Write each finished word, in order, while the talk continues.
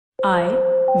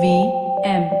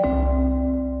IVM.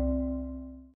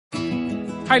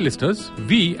 Hi listeners,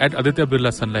 we at Aditya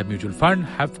Birla Sun Life Mutual Fund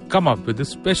have come up with a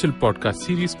special podcast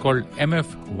series called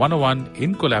MF 101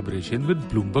 in collaboration with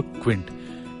Bloomberg Quint.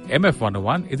 MF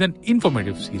 101 is an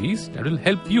informative series that will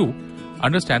help you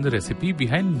understand the recipe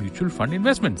behind mutual fund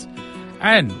investments.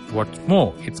 And what's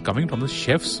more, it's coming from the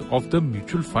chefs of the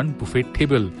mutual fund buffet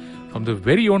table, from the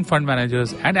very own fund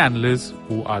managers and analysts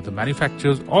who are the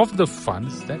manufacturers of the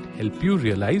funds that help you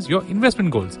realize your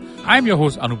investment goals. I'm your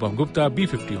host Anupam Gupta,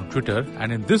 B50 on Twitter,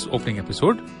 and in this opening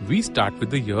episode, we start with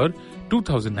the year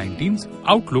 2019's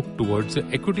outlook towards the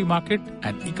equity market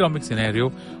and economic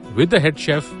scenario with the head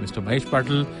chef, Mr. Mahesh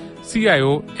Patil,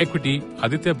 CIO, Equity,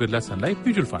 Aditya Birla Sun Life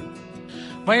Mutual Fund.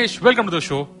 Mahesh, welcome to the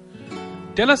show.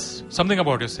 Tell us something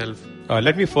about yourself.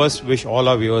 Let me first wish all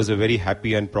our viewers a very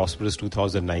happy and prosperous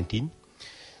 2019.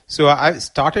 So I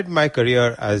started my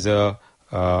career as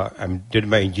did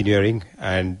my engineering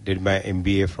and did my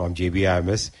MBA from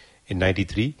JBIMS in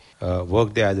 93,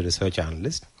 worked there as a research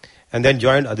analyst, and then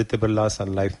joined Aditya Birla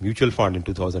Sun Life Mutual Fund in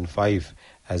 2005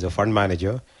 as a fund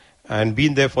manager, and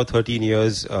been there for 13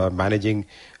 years, managing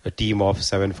a team of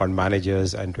 7 fund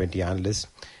managers and 20 analysts,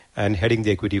 and heading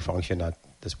the equity function at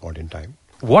this point in time.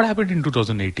 What happened in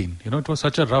 2018? It was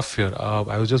such a rough year.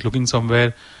 I was just looking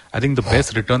somewhere. I think the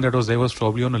best return that was there was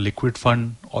probably on a liquid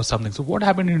fund or something. So what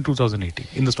happened in 2018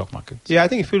 in the stock market? Yeah, I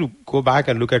think if you go back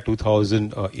and look at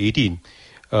 2018,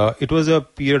 it was a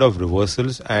period of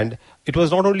reversals, and it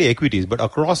was not only equities, but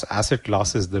across asset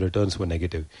classes, the returns were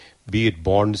negative. Be it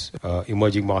bonds,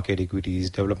 emerging market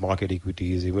equities, developed market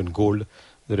equities, even gold,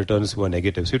 the returns were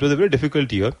negative. So it was a very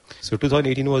difficult year. So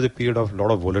 2018 was a period of a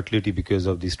lot of volatility because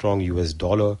of the strong US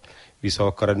dollar. We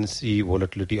saw currency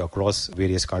volatility across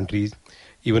various countries.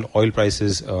 Even oil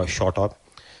prices shot up.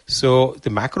 So the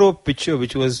macro picture,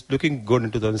 which was looking good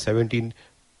in 2017,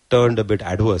 turned a bit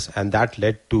adverse, and that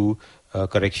led to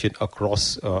correction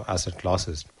across asset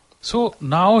classes. So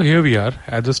now here we are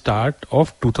at the start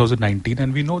of 2019,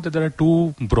 and we know that there are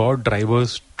two broad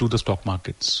drivers to the stock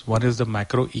markets. One is the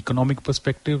macroeconomic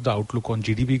perspective, the outlook on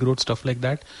GDP growth, stuff like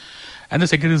that. And the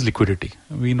second is liquidity.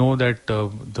 We know that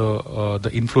the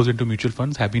inflows into mutual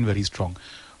funds have been very strong.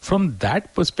 From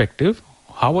that perspective,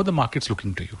 how are the markets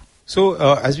looking to you? So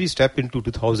as we step into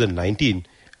 2019,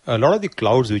 a lot of the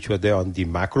clouds which were there on the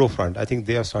macro front, I think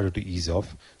they have started to ease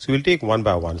off. So we'll take one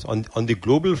by one. On the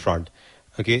global front,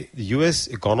 the US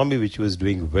economy, which was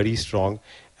doing very strong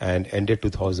and ended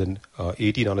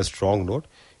 2018 on a strong note,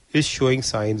 is showing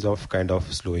signs of kind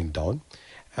of slowing down.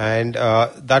 And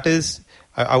that is,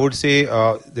 I would say,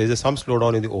 there's some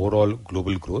slowdown in the overall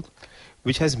global growth,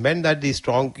 which has meant that the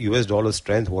strong US dollar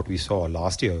strength, what we saw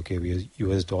last year,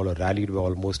 US dollar rallied by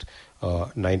almost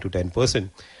 9 to 10%,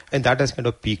 and that has kind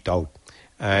of peaked out.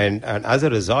 And as a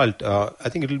result, I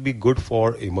think it will be good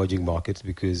for emerging markets,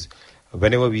 because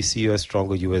whenever we see a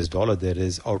stronger US dollar, there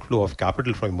is outflow of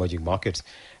capital from emerging markets.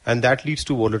 And that leads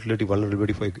to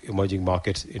vulnerability for emerging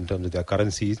markets in terms of their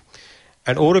currencies.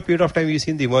 And over a period of time, we've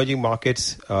seen the emerging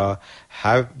markets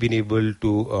have been able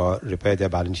to repair their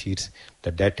balance sheets.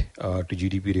 The debt to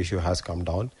GDP ratio has come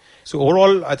down. So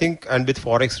overall, I think, and with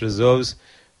Forex reserves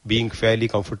being fairly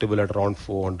comfortable at around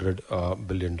 $400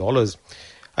 billion,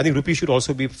 I think rupee should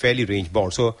also be fairly range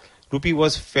bound. So rupee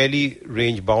was fairly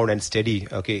range bound and steady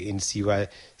in CY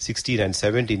 16 and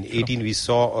 17. 18 we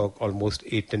saw almost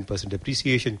 8-10%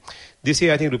 appreciation. This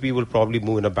year I think rupee will probably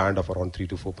move in a band of around 3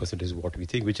 to 4% is what we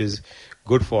think, which is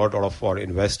good for a lot of our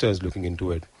investors looking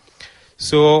into it.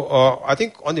 So I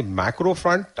think on the macro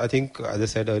front, I think, as I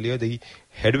said earlier, the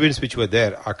headwinds which were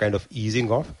there are kind of easing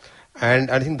off.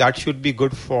 And I think that should be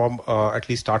good from at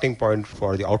least starting point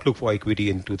for the outlook for equity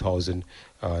in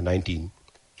 2019.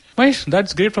 Mahesh,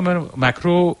 that's great from a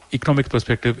macroeconomic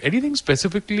perspective. Anything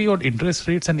specifically on interest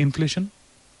rates and inflation?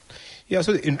 Yeah,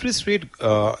 so the interest rate,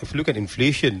 if you look at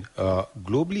inflation,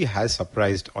 globally has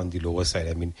surprised on the lower side.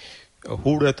 I mean,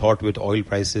 who would have thought with oil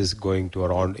prices going to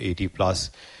around 80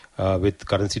 plus, with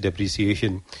currency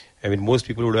depreciation? I mean, most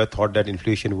people would have thought that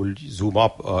inflation will zoom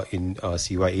up in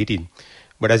CY18.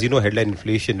 But as you know, headline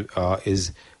inflation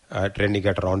is trending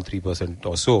at around 3%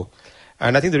 or so.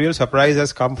 And I think the real surprise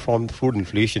has come from food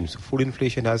inflation. So food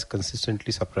inflation has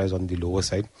consistently surprised on the lower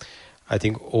side. I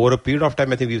think over a period of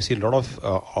time, I think we've seen a lot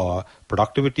of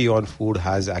productivity on food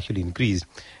has actually increased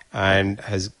and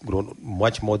has grown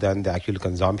much more than the actual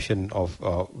consumption of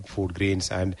food grains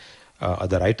and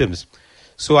other items.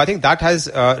 So I think that has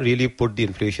really put the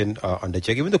inflation under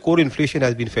check. Even the core inflation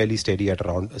has been fairly steady at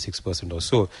around 6% or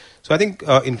so. So I think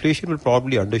inflation will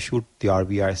probably undershoot the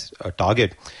RBI's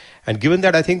target. And given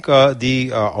that, I think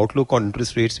the outlook on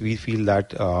interest rates, we feel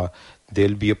that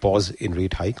there'll be a pause in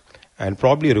rate hike and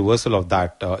probably a reversal of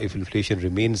that if inflation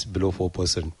remains below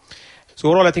 4%. So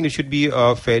overall, I think it should be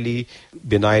a fairly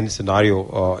benign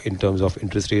scenario in terms of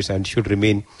interest rates and should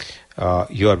remain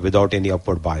here without any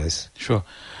upward bias. Sure.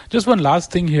 Just one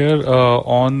last thing here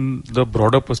on the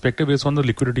broader perspective is on the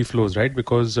liquidity flows, right?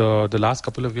 Because the last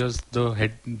couple of years,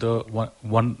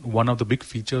 one of the big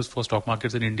features for stock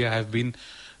markets in India have been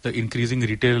the increasing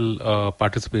retail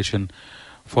participation.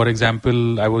 For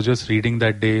example, I was just reading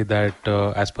that day that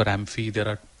as per AMFI, there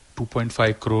are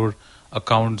 2.5 crore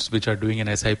accounts which are doing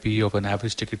an SIP of an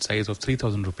average ticket size of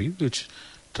 3,000 rupees, which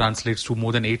translates to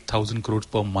more than 8,000 crores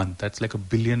per month. That's like $1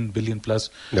 billion plus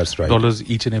dollars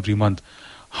each and every month.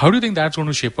 How do you think that's going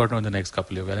to shape out in the next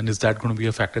couple of years? And is that going to be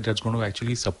a factor that's going to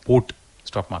actually support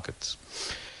stock markets?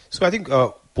 So I think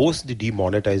post the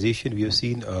demonetization, we have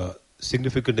seen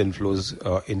significant inflows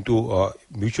into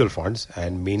mutual funds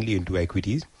and mainly into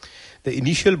equities. The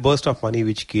initial burst of money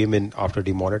which came in after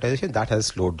demonetization, that has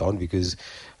slowed down because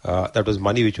that was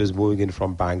money which was moving in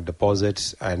from bank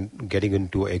deposits and getting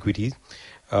into equities.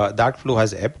 That flow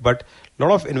has ebbed, but a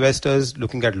lot of investors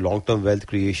looking at long-term wealth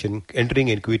creation,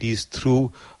 entering equities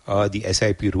through the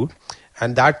SIP route,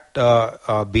 and that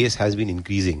base has been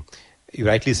increasing. You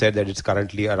rightly said that it's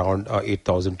currently around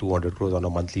 8,200 crores on a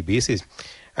monthly basis,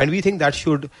 and we think that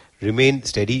should remain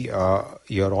steady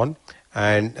year on.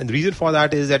 And the reason for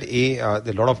that is that there's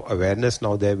a lot of awareness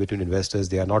now there between investors.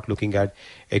 They are not looking at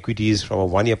equities from a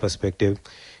one-year perspective.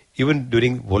 Even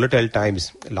during volatile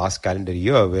times last calendar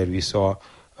year where we saw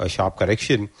a sharp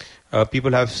correction,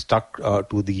 people have stuck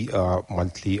to the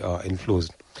monthly inflows.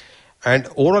 And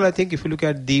overall, I think if you look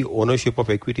at the ownership of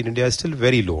equity in India, is still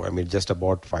very low. I mean, just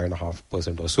about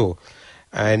 5.5% or so.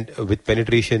 And with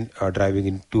penetration driving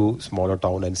into smaller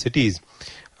town and cities,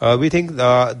 we think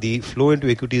the flow into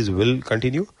equities will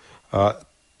continue.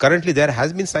 Currently, there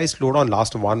has been size slowdown.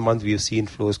 Last 1 month, we have seen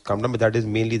flows come down, but that is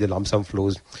mainly the lump sum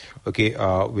flows,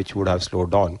 which would have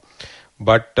slowed down.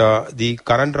 But the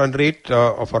current run rate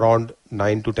of around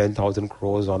 9 to 10,000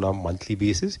 crores on a monthly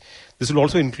basis, this will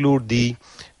also include the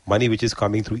money which is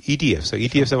coming through ETFs. So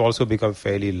ETFs have also become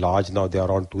fairly large now. They are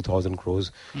around 2,000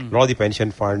 crores. A lot of the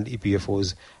pension fund,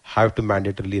 EPFOs have to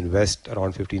mandatorily invest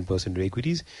around 15% in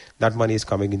equities. That money is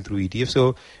coming in through ETFs.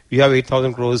 So we have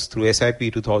 8,000 crores through SIP,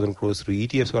 2,000 crores through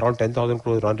ETFs. So around 10,000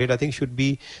 crores run rate, I think, should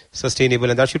be sustainable.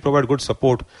 And that should provide good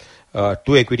support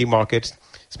to equity markets,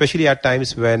 especially at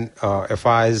times when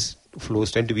FIs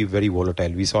flows tend to be very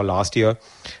volatile. We saw last year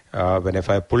when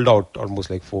FI pulled out almost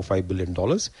like $4-5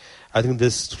 billion. I think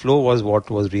this flow was what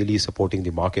was really supporting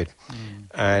the market.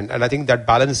 And I think that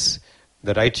balance,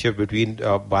 the right shift between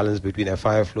balance between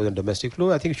FI flow and domestic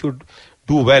flow, I think should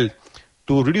do well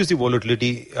to reduce the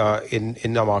volatility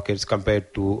in our markets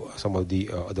compared to some of the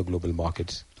other global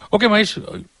markets. Okay,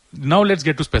 Mahesh. Now let's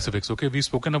get to specifics. Okay, we've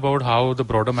spoken about how the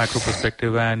broader macro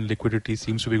perspective and liquidity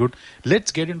seems to be good.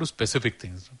 Let's get into specific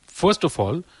things. First of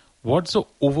all, what's the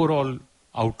overall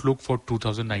outlook for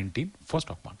 2019 for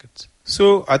stock markets?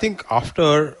 So I think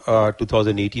after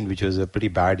 2018, which was a pretty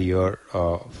bad year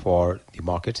for the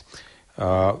markets,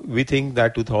 we think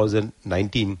that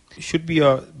 2019 should be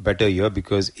a better year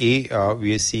because we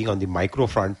are seeing on the micro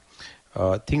front,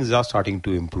 things are starting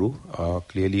to improve.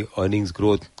 Clearly, earnings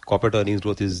growth, corporate earnings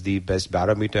growth is the best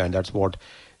barometer, and that's what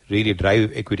really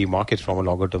drive equity markets from a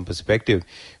longer term perspective.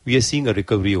 We are seeing a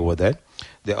recovery over there.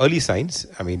 The early signs,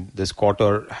 I mean, this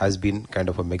quarter has been kind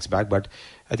of a mixed bag, but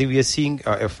I think we are seeing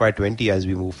FY20 as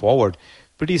we move forward,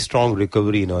 pretty strong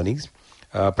recovery in earnings,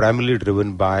 primarily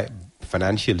driven by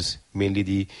financials, mainly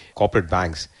the corporate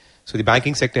banks. So the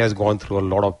banking sector has gone through a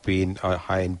lot of pain,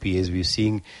 high NPAs. We're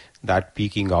seeing that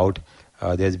peaking out.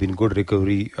 There's been good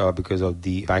recovery because of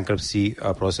the bankruptcy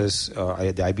process,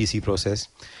 the IBC process.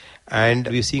 And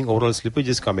we're seeing overall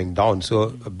slippages coming down. So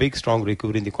a big, strong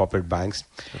recovery in the corporate banks.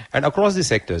 And across the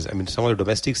sectors, I mean, some of the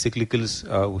domestic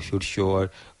cyclicals should show a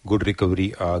good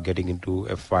recovery getting into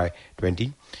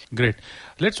FY20. Great.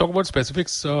 Let's talk about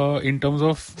specifics in terms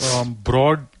of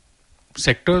broad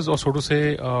sectors, or so to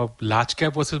say, large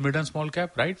cap versus mid and small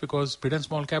cap, right? Because mid and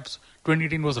small caps,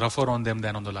 2018 was rougher on them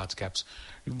than on the large caps.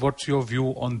 What's your view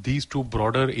on these two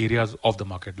broader areas of the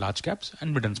market, large caps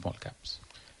and mid and small caps?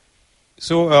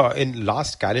 So in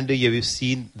last calendar year, we've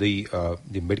seen the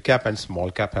mid cap and small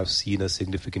cap have seen a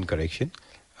significant correction.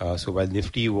 So while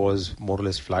Nifty was more or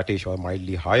less flattish or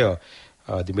mildly higher,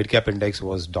 the mid cap index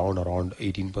was down around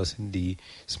 18%. The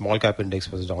small cap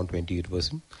index was down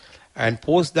 28%. And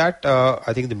post that,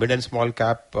 I think the mid and small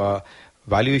cap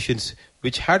valuations,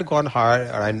 which had gone higher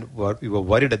and we were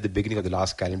worried at the beginning of the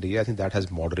last calendar year, I think that has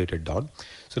moderated down.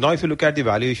 So now if you look at the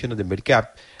valuation of the mid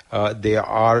cap, They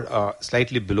are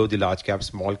slightly below the large caps.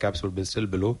 Small caps would be still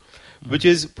below, which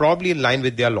is probably in line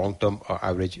with their long-term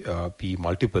average P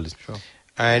multiples. Sure.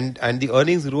 And the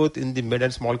earnings growth in the mid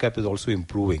and small cap is also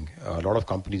improving. A lot of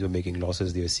companies are making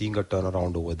losses. They are seeing a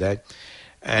turnaround over there.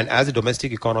 And as the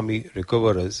domestic economy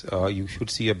recovers, you should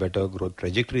see a better growth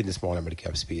trajectory in the small and mid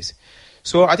cap space.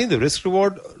 So I think the risk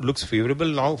reward looks favorable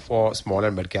now for small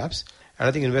and mid caps. And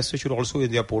I think investors should also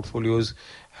in their portfolios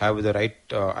have the right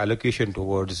allocation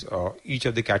towards each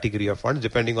of the category of funds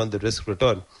depending on the risk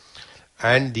return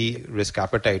and the risk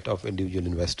appetite of individual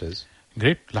investors.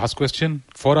 Great. Last question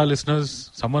for our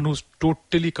listeners. Someone who's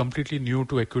totally, completely new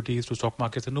to equities, to stock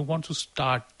markets, and who wants to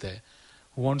start there,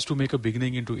 who wants to make a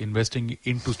beginning into investing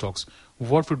into stocks,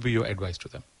 what would be your advice to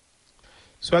them?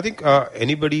 So I think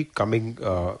anybody coming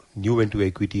new into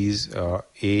equities, I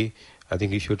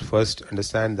think you should first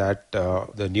understand that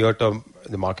the near term,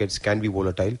 the markets can be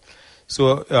volatile.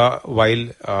 So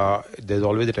while there's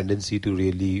always a tendency to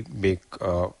really make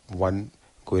one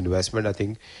co-investment, I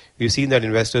think we've seen that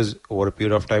investors over a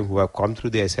period of time who have come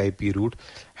through the SIP route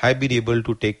have been able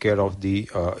to take care of the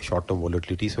short-term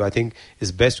volatility. So I think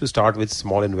it's best to start with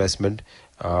small investment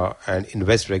and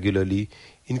invest regularly,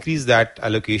 increase that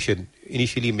allocation,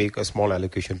 initially make a small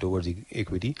allocation towards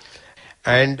equity.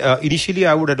 And initially,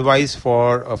 I would advise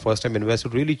for a first-time investor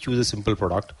to really choose a simple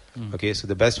product. Okay, so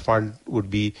the best fund would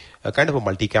be a kind of a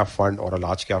multi-cap fund or a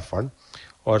large-cap fund,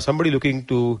 or somebody looking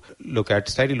to look at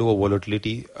slightly lower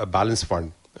volatility, a balanced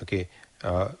fund. Okay,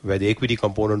 where the equity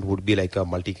component would be like a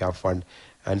multi-cap fund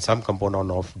and some component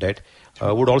of debt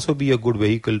would also be a good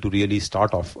vehicle to really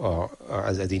start off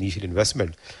as the initial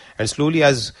investment. And slowly,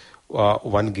 as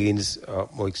one gains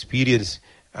more experience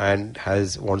and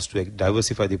wants to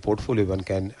diversify the portfolio, one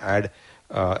can add,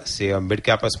 say, a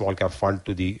mid-cap or small-cap fund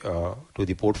to the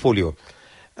portfolio.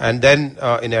 And then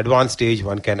in advanced stage,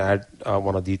 one can add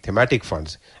one of the thematic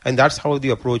funds. And that's how the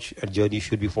approach and journey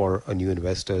should be for new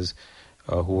investors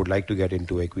who would like to get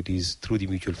into equities through the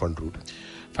mutual fund route.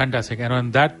 Fantastic. And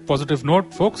on that positive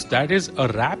note, folks, that is a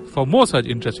wrap. For more such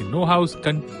interesting know-hows,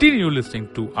 continue listening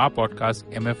to our podcast,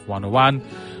 MF 101,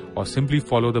 or simply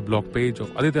follow the blog page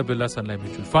of Aditya Birla Sun Life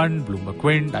Mutual Fund, Bloomberg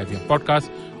Quint, IVM Podcast,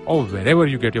 or wherever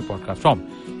you get your podcast from.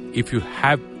 If you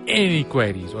have any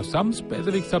queries or some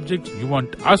specific subjects you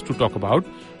want us to talk about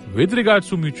with regards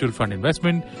to mutual fund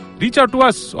investment, reach out to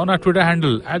us on our Twitter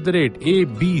handle @ABCABSLMF.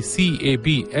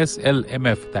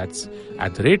 That's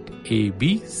 @ABCABSLMF.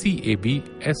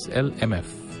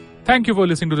 Thank you for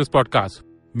listening to this podcast.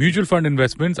 Mutual fund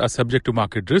investments are subject to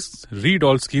market risks. Read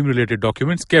all scheme-related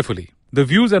documents carefully. The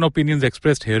views and opinions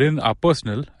expressed herein are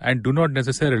personal and do not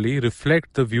necessarily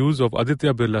reflect the views of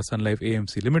Aditya Birla Sun Life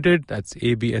AMC Limited, that's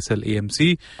ABSL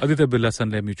AMC, Aditya Birla Sun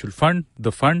Life Mutual Fund,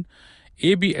 the fund.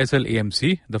 ABSL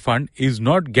AMC, the fund, is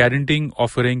not guaranteeing,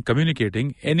 offering,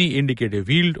 communicating any indicative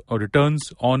yield or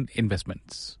returns on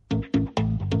investments.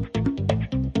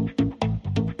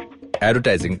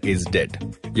 Advertising is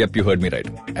dead. Yep, you heard me right.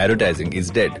 Advertising is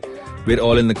dead. We're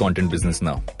all in the content business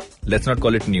now. Let's not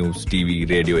call it news, TV,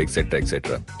 radio, etc.,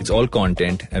 etc. It's all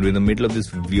content, and we're in the middle of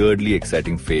this weirdly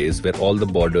exciting phase where all the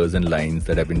borders and lines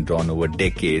that have been drawn over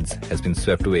decades has been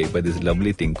swept away by this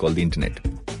lovely thing called the internet.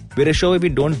 We're a show where we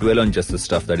don't dwell on just the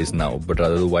stuff that is now, but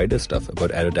rather the wider stuff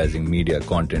about advertising, media,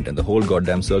 content, and the whole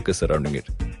goddamn circus surrounding it.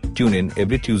 Tune in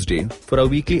every Tuesday for our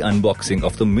weekly unboxing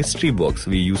of the mystery box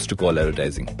we used to call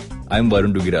advertising. I'm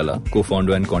Varun Dugirala,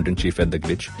 co-founder and content chief at The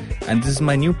Glitch, and this is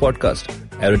my new podcast,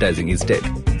 Advertising is Dead.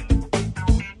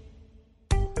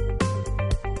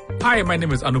 Hi, my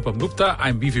name is Anupam Gupta.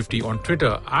 I'm B50 on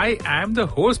Twitter. I am the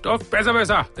host of Paisa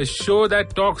Vaisa, the show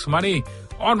that talks money.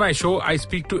 On my show, I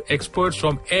speak to experts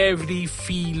from every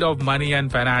field of money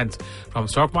and finance, from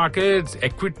stock markets,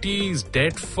 equities,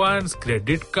 debt funds,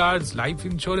 credit cards, life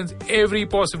insurance, every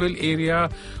possible area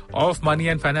of money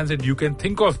and finance that you can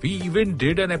think of. We even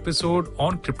did an episode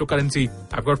on cryptocurrency.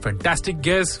 I've got fantastic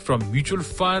guests from mutual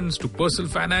funds to personal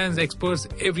finance experts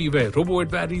everywhere.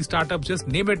 Robo-advisory, startups, just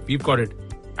name it, we've got it.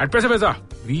 At Paisa Vaisa,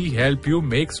 we help you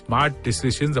make smart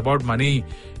decisions about money.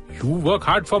 You work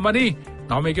hard for money.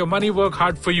 Now make your money work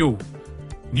hard for you.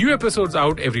 New episodes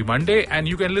out every Monday, and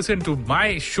you can listen to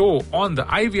my show on the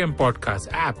IVM Podcast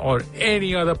app or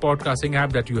any other podcasting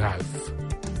app that you have.